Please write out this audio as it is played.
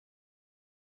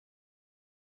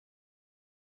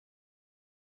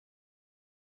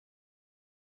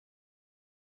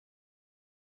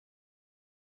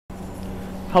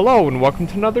Hello and welcome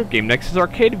to another Game Nexus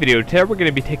arcade video. Today we're going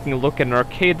to be taking a look at an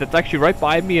arcade that's actually right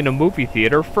by me in a movie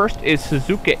theater. First is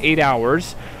Suzuka 8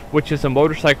 Hours, which is a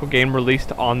motorcycle game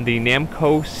released on the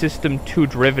Namco System 2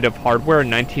 derivative hardware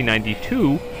in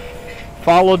 1992,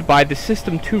 followed by the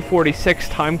System 246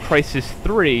 Time Crisis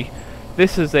 3.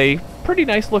 This is a pretty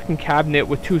nice looking cabinet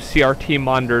with two CRT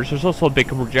monitors. There's also a big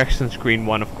projection screen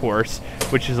one, of course,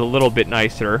 which is a little bit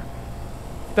nicer.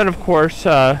 Then, of course,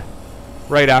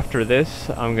 right after this,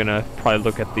 I'm gonna probably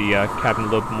look at the cabinet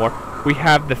a little bit more. We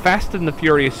have the Fast and the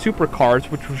Furious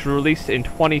Supercars, which was released in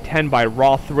 2010 by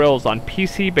Raw Thrills on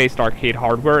PC-based arcade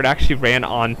hardware. It actually ran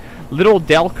on little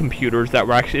Dell computers that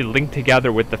were actually linked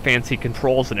together with the fancy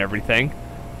controls and everything.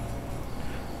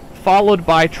 Followed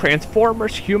by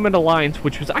Transformers Human Alliance,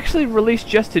 which was actually released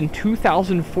just in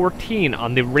 2014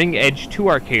 on the Ring Edge 2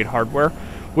 arcade hardware,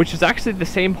 which is actually the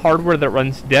same hardware that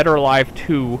runs Dead or Alive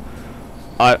 2.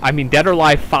 Dead or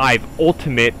Alive 5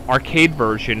 Ultimate arcade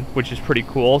version, which is pretty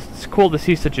cool. It's cool to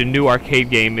see such a new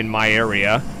arcade game in my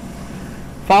area.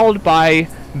 Followed by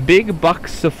Big Buck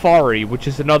Safari, which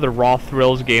is another Raw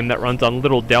Thrills game that runs on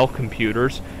little Dell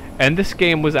computers. And this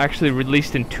game was actually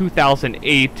released in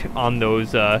 2008 on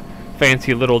those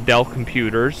fancy little Dell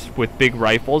computers with big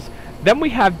rifles. Then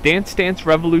we have Dance Dance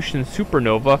Revolution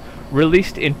Supernova,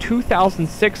 released in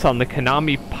 2006 on the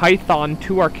Konami Python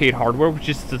 2 arcade hardware, which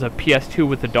is a PS2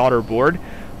 with a daughter board.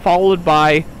 Followed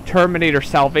by Terminator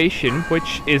Salvation,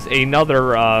 which is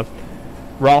another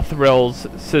Raw Thrills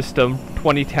System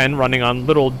 2010 running on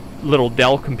little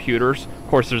Dell computers. Of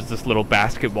course, there's this little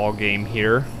basketball game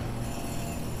here.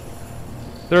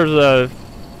 There's a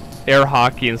air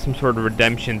hockey and some sort of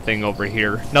redemption thing over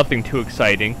here. Nothing too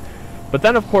exciting. But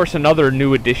then, of course, another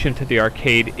new addition to the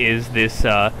arcade is this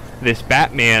this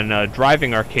Batman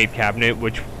driving arcade cabinet,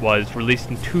 which was released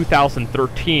in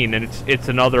 2013, and it's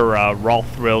another Raw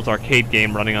Thrills arcade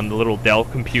game running on the little Dell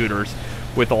computers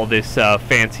with all this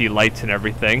fancy lights and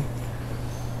everything.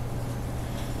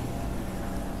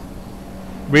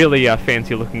 Really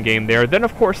fancy looking game there. Then,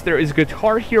 of course, there is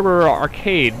Guitar Hero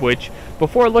Arcade, which,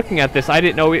 before looking at this, I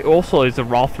didn't know it also is a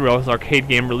Raw Thrills arcade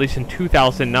game released in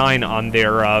 2009 on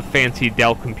their fancy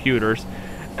Dell computers.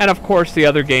 And, of course, the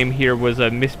other game here was a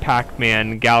Miss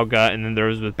Pac-Man Galga, and then there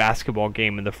was a basketball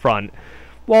game in the front.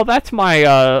 Well, that's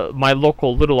my my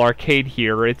local little arcade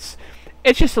here. It's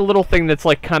just a little thing that's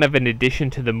like kind of an addition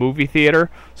to the movie theater,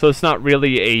 so it's not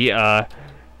really a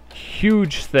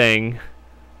huge thing.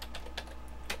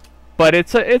 But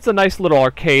it's a nice little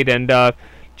arcade, and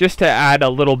just to add a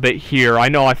little bit here, I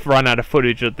know I've run out of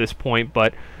footage at this point,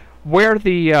 but where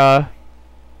the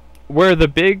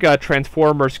big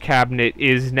Transformers cabinet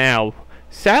is now,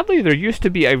 sadly there used to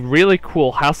be a really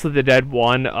cool House of the Dead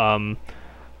 1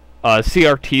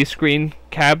 CRT screen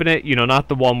cabinet. You know, not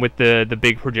the one with the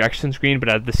big projection screen, but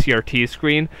had the CRT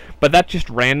screen. But that just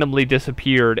randomly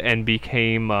disappeared and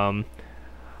became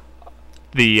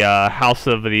the House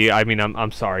of the,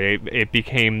 I'm sorry, it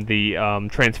became the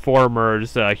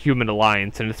Transformers Human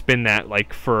Alliance, and it's been that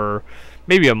like for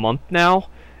maybe a month now.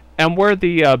 And where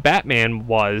the Batman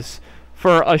was,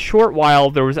 for a short while,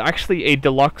 there was actually a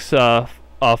deluxe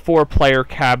 4-player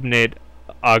cabinet,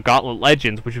 Gauntlet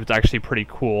Legends, which was actually pretty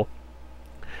cool.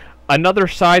 Another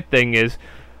side thing is,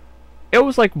 it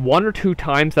was like 1 or 2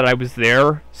 times that I was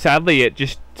there. Sadly, it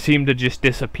just seemed to just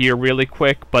disappear really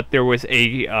quick, but there was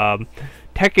a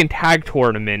Tekken Tag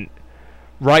tournament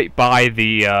right by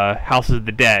the House of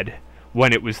the Dead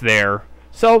when it was there.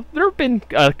 So there have been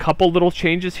a couple little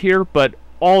changes here, but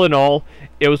all in all,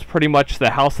 it was pretty much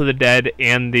the House of the Dead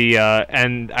and the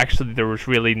and actually there was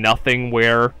really nothing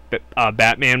where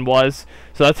Batman was.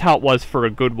 So that's how it was for a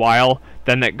good while.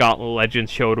 Then that Gauntlet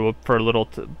Legends showed up for a little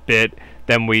bit.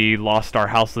 Then we lost our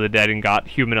House of the Dead and got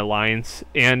Human Alliance.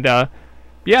 And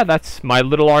yeah, that's my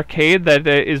little arcade that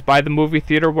is by the movie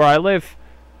theater where I live.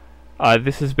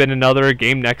 This has been another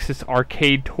Game Nexus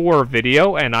arcade tour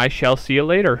video, and I shall see you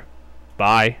later.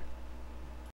 Bye.